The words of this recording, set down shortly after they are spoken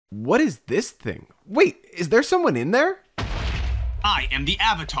What is this thing? Wait, is there someone in there? I am the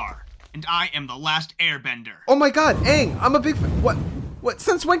Avatar, and I am the last airbender. Oh my god, Aang, I'm a big fan. What?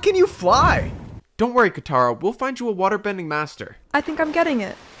 Since when can you fly? Don't worry, Katara, we'll find you a waterbending master. I think I'm getting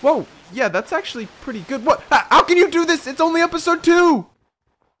it. Whoa, yeah, that's actually pretty good. What? How can you do this? It's only episode 2!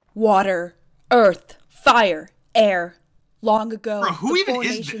 Water, earth, fire, air. Long ago, Bro, who the even four is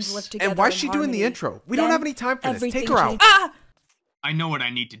nations this? lived together And why is in she doing the harmony. intro? We don't Then have any time for this. everything Take her out. changed. Ah! I know what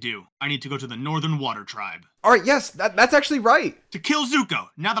I need to do. I need to go to the Northern Water Tribe. Alright, yes, that's actually right. To kill Zuko,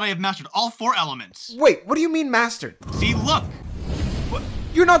 now that I have mastered all 4 elements. Wait, what do you mean mastered? See, look!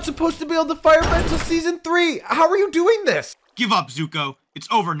 You're not supposed to be able to firebend until season 3! How are you doing this? Give up, Zuko. It's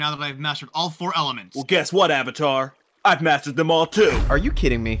over now that I have mastered all 4 elements. Well, guess what, Avatar? I've mastered them all too. Are you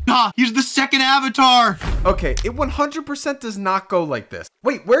kidding me? Ah, he's the second Avatar! Okay, it 100% does not go like this.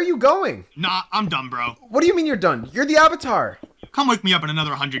 Wait, where are you going? Nah, I'm done, bro. What do you mean you're done? You're the Avatar. Come wake me up in another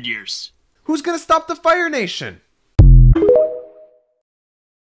 100 years. Who's gonna stop the Fire Nation?